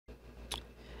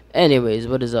Anyways,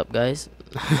 what is up, guys?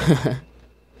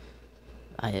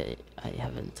 I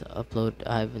haven't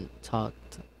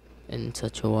talked in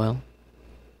such a while.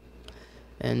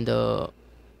 And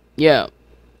yeah,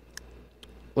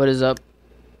 what is up?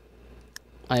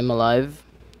 I'm alive.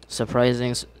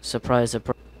 Surprise.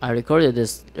 I recorded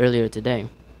this earlier today,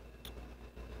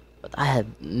 but I had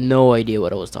no idea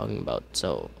what I was talking about,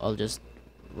 so I'll just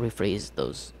rephrase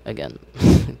those again.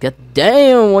 God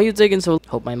damn, why are you taking so?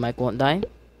 Hope my mic won't die.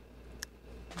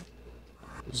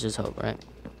 Let's just hope, right?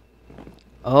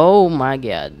 Oh my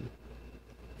god.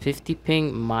 50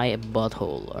 ping my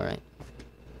butthole, alright.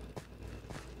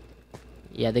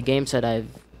 Yeah, the game said I've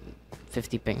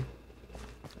 50 ping.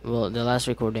 Well, the last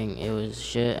recording, it was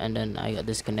shit, and then I got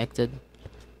disconnected.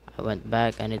 I went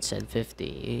back and it said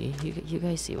 50. You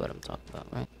guys see what I'm talking about,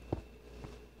 right?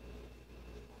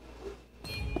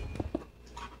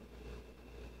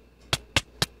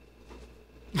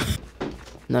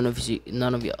 Not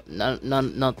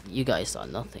you guys saw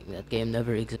nothing. That game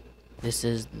never existed. This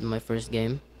is my first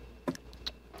game.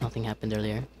 Nothing happened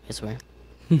earlier, I swear.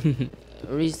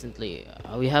 Recently,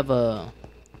 we had an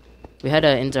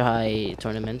inter-high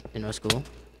tournament in our school.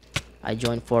 I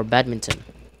joined for badminton.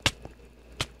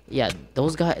 Yeah,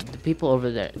 those guys, the people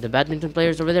over there, the badminton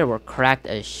players over there were cracked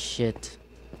as shit.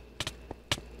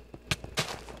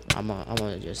 I'm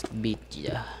gonna just beat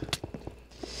ya.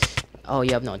 Oh,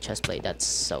 you have no chest plate. That's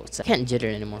so sad. Can't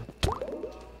jitter anymore.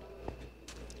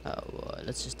 Oh,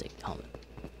 let's just take the helmet.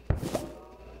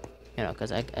 You know,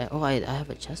 cause I have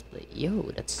a chest plate. Yo,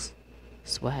 that's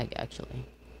swag actually.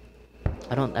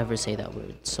 I don't ever say that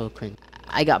word. It's so cringe.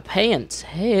 I got pants.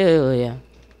 Hell yeah.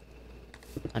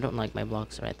 I don't like my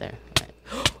blocks right there. Right.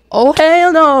 Oh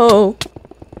hell no.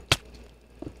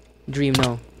 Dream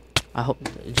no. I hope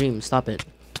Dream stop it.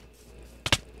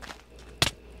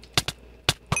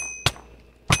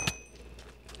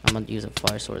 I'm gonna use a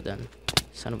fire sword then.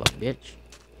 Son of a bitch.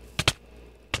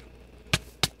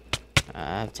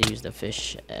 I have to use the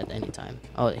fish at any time.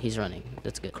 Oh, he's running.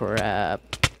 That's good. Crap.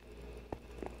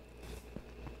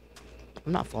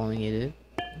 I'm not following you, dude.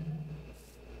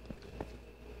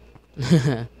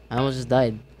 I almost just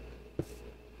died.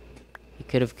 He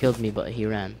could have killed me, but he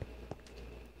ran.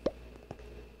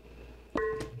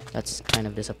 That's kind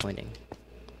of disappointing.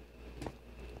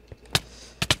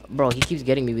 Bro, he keeps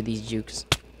getting me with these jukes.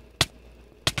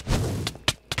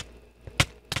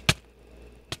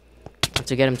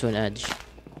 To get him to an edge,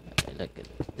 like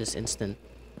this instant.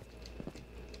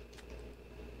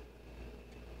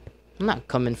 I'm not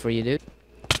coming for you, dude.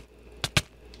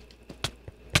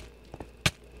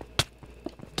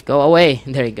 Go away.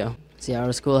 There you go. See,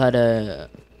 our school had a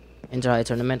inter-high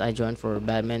tournament. I joined for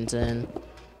badminton.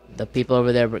 The people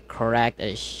over there were cracked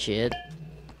as shit.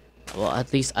 Well,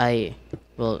 at least me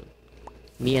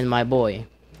and my boy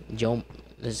Joe,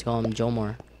 let's call him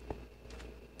Jomor.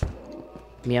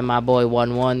 Me and my boy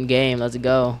won one game. Let's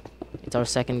go. It's our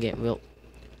second game.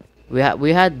 We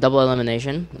had double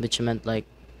elimination, which meant like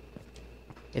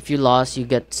if you lost, you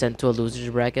get sent to a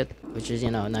losers bracket, which is, you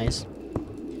know, nice.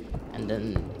 And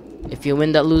then if you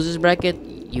win that losers bracket,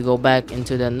 you go back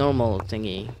into the normal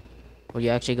thingy, where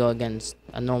you actually go against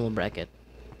a normal bracket.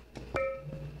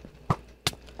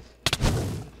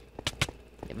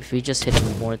 If we just hit him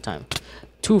one more time,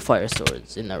 2 fire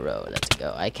swords in a row. Let's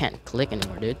go. I can't click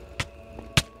anymore, dude.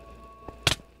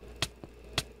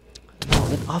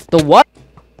 Get off the what?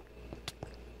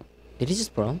 Did he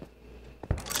just pro?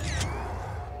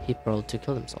 He pro'd to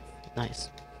kill himself. Nice.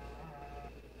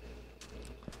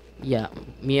 Yeah,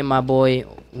 me and my boy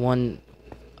won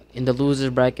in the losers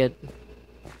bracket,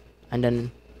 and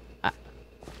then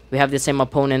we have the same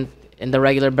opponent in the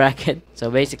regular bracket. So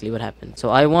basically, what happened? So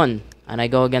I won, and I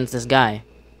go against this guy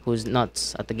who's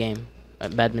nuts at the game,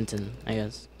 at badminton, I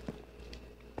guess.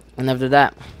 And after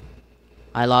that,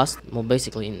 I lost, well,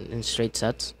 basically in straight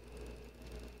sets.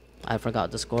 I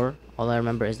forgot the score. All I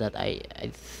remember is that I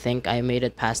think I made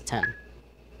it past 10.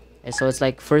 And so it's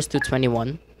like first to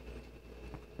 21.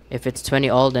 If it's 20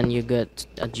 all, then you get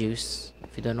a juice.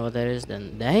 If you don't know what that is,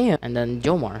 then damn. And then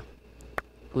Jomar,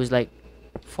 who's like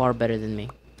far better than me,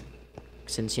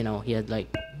 since, you know, he had like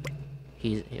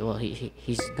he's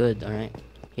good, all right.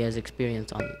 He has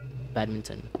experience on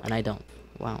badminton, and I don't.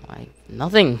 Wow,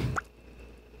 nothing.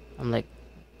 I'm like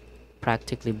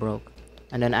practically broke.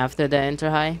 And then after the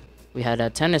inter-high, we had a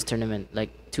tennis tournament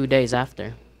like 2 days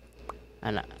after,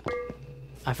 and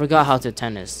I forgot how to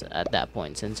tennis at that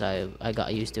point, since I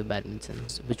got used to badminton,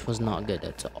 which was not good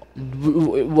at all.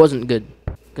 It wasn't good,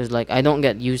 because like I don't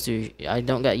get used to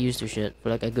shit for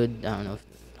like a good, I don't know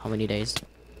how many days.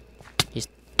 Is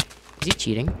he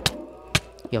cheating?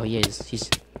 Yo, he is.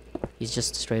 He's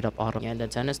just straight up auto. Yeah, the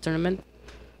tennis tournament.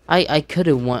 I could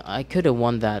have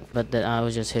won that, but then I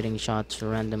was just hitting shots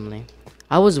randomly.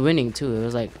 I was winning too. It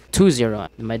was like 2-0.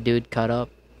 My dude cut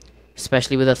up,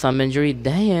 especially with a thumb injury.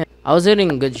 Damn. I was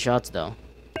hitting good shots though.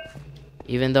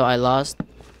 Even though I lost,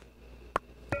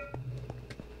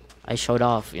 I showed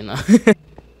off, you know.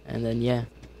 And then yeah,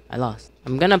 I lost.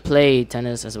 I'm gonna play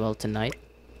tennis as well tonight,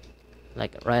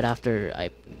 like right after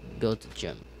I go to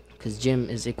gym, because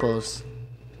gym is equals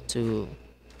to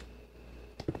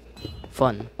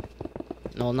fun.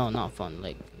 No, not fun.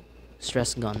 Like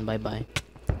stress gone. Bye bye.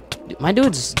 My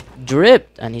dude's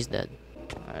dripped and he's dead.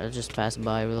 Alright, let's just pass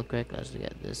by real quick. Let's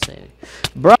get this save.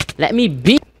 Bro, let me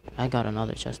be. I got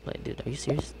another chest plate, dude. Are you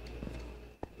serious?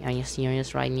 Are you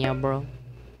serious right now, bro?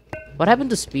 What happened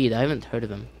to Speed? I haven't heard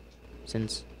of him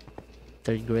since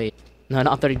 3rd grade. No,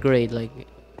 not 3rd grade. Like,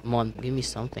 month. Give me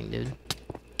something, dude.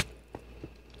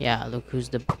 Yeah, look who's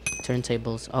the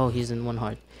turntables. Oh, he's in 1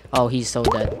 heart. Oh, he's so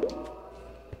dead.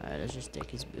 Alright, let's just take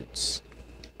his boots.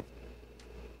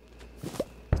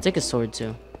 Let's take a sword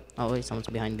too. Oh wait, someone's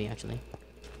behind me actually.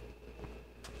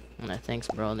 Thanks,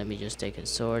 bro. Let me just take his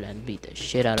sword and beat the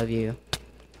shit out of you.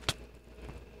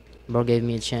 Bro gave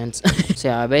me a chance. So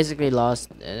yeah, I basically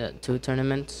lost 2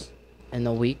 tournaments in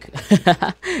a week.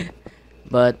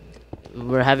 But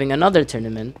we're having another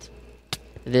tournament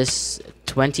this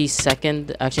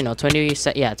 22nd, actually no,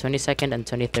 22nd and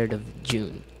 23rd of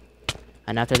June.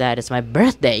 And after that, it's my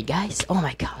birthday, guys. Oh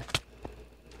my god.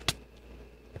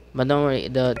 But don't worry,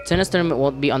 the tennis tournament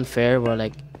won't be unfair where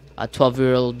like a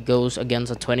 12-year-old goes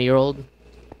against a 20-year-old.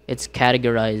 It's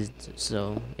categorized,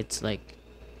 so it's like,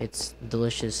 it's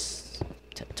delicious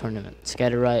tournament. It's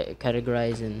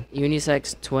categorized in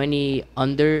unisex 20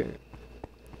 under,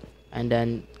 and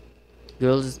then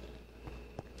girls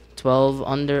 12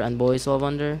 under and boys 12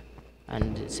 under,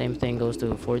 and the same thing goes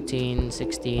to 14,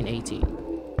 16, 18.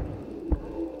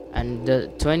 And the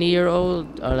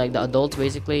 20-year-old, or like the adults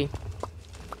basically,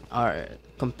 are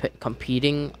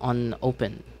competing on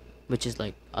open, which is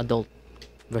like adult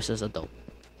versus adult.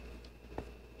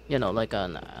 You know, like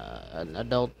an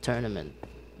adult tournament.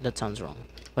 That sounds wrong.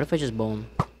 What if I just bow him?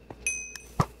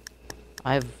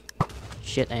 I have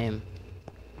shit aim.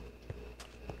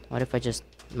 What if I just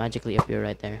magically appear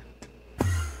right there?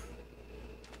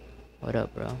 What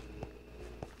up, bro?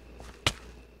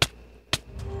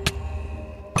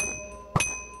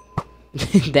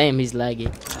 Damn, he's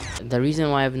laggy. The reason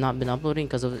why I've not been uploading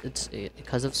because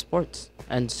of sports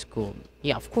and school.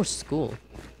 Yeah, of course school.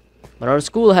 But our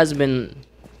school has been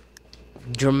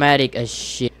dramatic as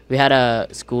shit. We had a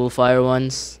school fire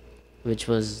once, which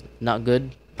was not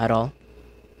good at all.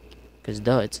 Cause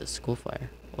duh, it's a school fire.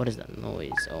 What is that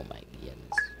noise? Oh my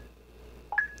goodness.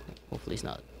 Hopefully it's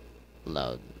not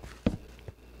loud.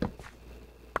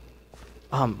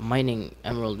 I'm mining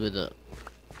emerald with a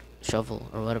shovel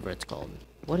or whatever it's called.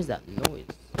 What is that noise?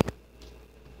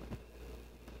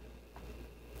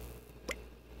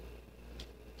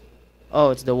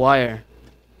 Oh, it's the wire.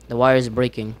 The wire is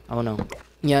breaking. Oh no.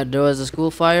 Yeah, there was a school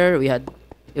fire.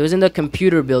 It was in the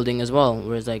computer building as well,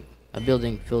 where it's like a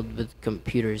building filled with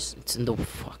computers. It's in the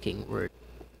fucking word.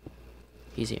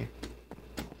 He's here.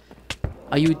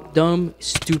 Are you dumb,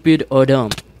 stupid, or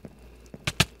dumb?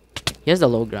 He has the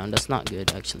low ground. That's not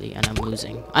good actually, and I'm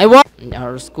losing. I won.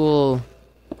 Our school.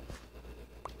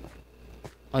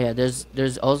 Oh yeah,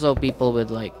 there's also people with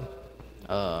like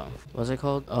what's it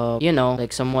called? You know,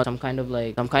 like some kind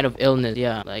of illness.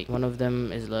 Yeah, like one of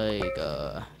them is like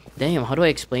damn, how do I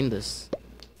explain this?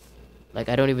 Like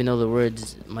I don't even know the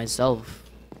words myself.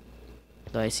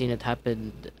 Though I seen it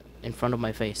happen in front of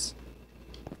my face.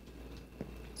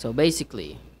 So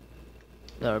basically,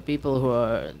 there are people who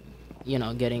are, you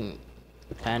know, getting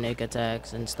panic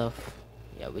attacks and stuff.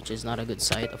 Yeah, which is not a good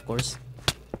sight, of course.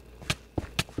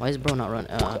 Why is bro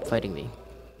not fighting me?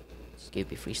 Just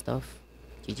gave me free stuff.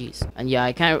 GG's. And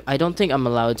yeah, I don't think I'm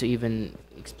allowed to even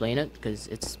explain it because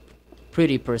it's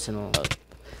pretty personal. Are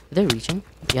they reaching?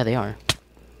 Yeah, they are.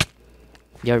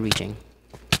 They are reaching.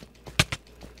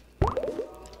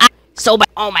 Ah, so bad.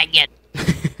 Oh my god.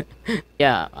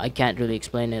 Yeah, I can't really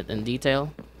explain it in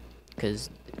detail because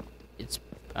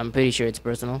I'm pretty sure it's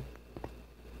personal.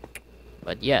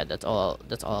 But yeah, that's all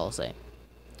I'll say.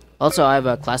 Also, I have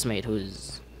a classmate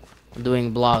who's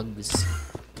doing blogs.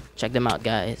 Check them out,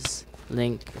 guys.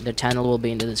 Link, their channel will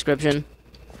be in the description.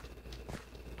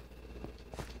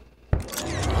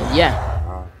 And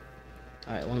yeah.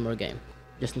 Alright, one more game.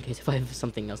 Just in case if I have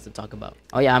something else to talk about.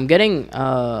 Oh yeah, I'm getting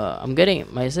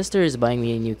my sister is buying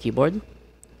me a new keyboard.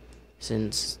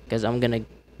 Because I'm gonna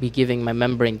be giving my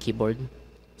membrane keyboard.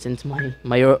 Since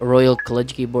my Royal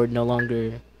College keyboard no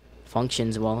longer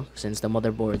functions well, since the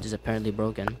motherboard is apparently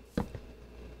broken.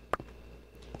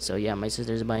 So yeah, my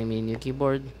sister's buying me a new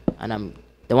keyboard, and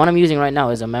the one I'm using right now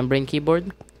is a membrane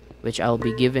keyboard, which I'll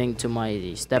be giving to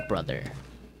my stepbrother,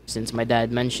 since my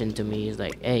dad mentioned to me, he's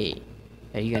like, hey,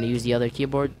 are you gonna use the other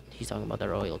keyboard? He's talking about the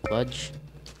Royal Clutch,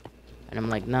 and I'm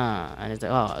like, nah. And he's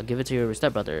like, oh, I'll give it to your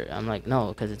stepbrother. I'm like, no,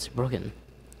 because it's broken.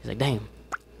 He's like, damn.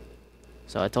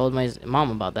 So I told my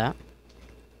mom about that.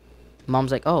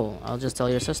 Mom's like, oh, I'll just tell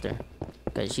your sister,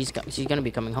 because she's gonna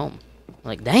be coming home. I'm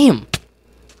like, damn.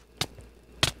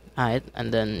 Alright,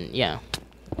 and then yeah,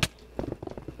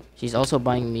 she's also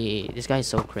buying me. This guy's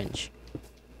so cringe.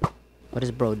 What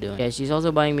is bro doing? Yeah, she's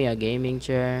also buying me a gaming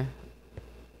chair.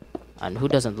 And who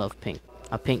doesn't love pink?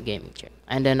 A pink gaming chair.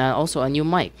 And then also a new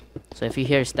mic. So if you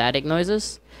hear static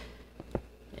noises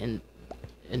in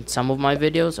some of my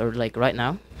videos, or like right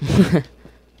now,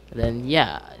 then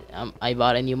yeah, I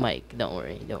bought a new mic. Don't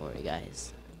worry,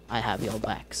 guys. I have your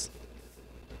backs.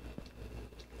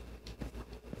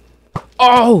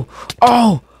 Oh,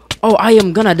 I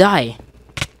am gonna die,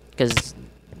 because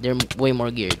they're way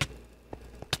more geared.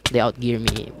 They outgear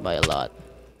me by a lot.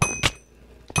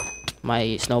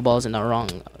 My snowball's in the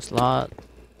wrong slot.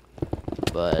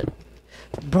 But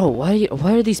bro, why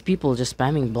are these people just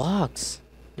spamming blocks?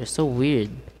 They're so weird.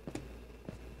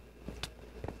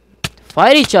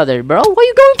 Fight each other, bro. Why are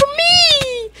you going for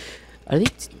me? Are they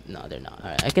no, they're not.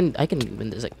 Alright, I can win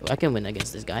this. I can win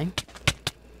against this guy.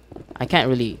 I can't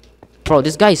really. Bro,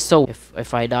 this guy is so.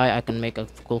 If I die, I can make a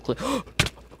cool clip.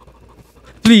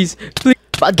 Please.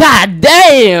 But god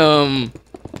damn!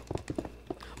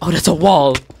 Oh, that's a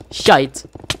wall. Shite.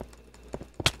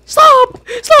 Stop,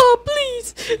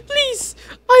 please.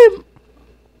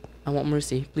 I want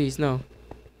mercy, please. No.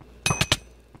 Oh,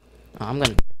 I'm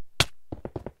gonna.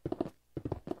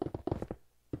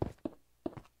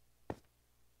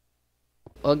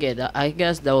 Okay, I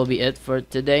guess that will be it for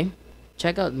today.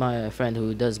 Check out my friend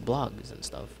who does blogs and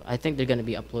stuff. I think they're gonna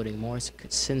be uploading more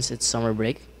since it's summer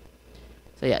break.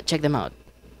 So yeah, check them out.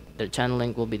 Their channel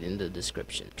link will be in the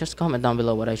description. Just comment down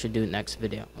below what I should do next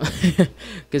video,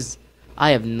 because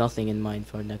I have nothing in mind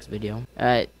for next video.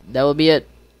 Alright, that will be it.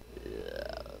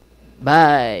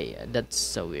 Bye. That's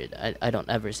so weird. I don't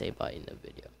ever say bye in the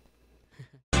video.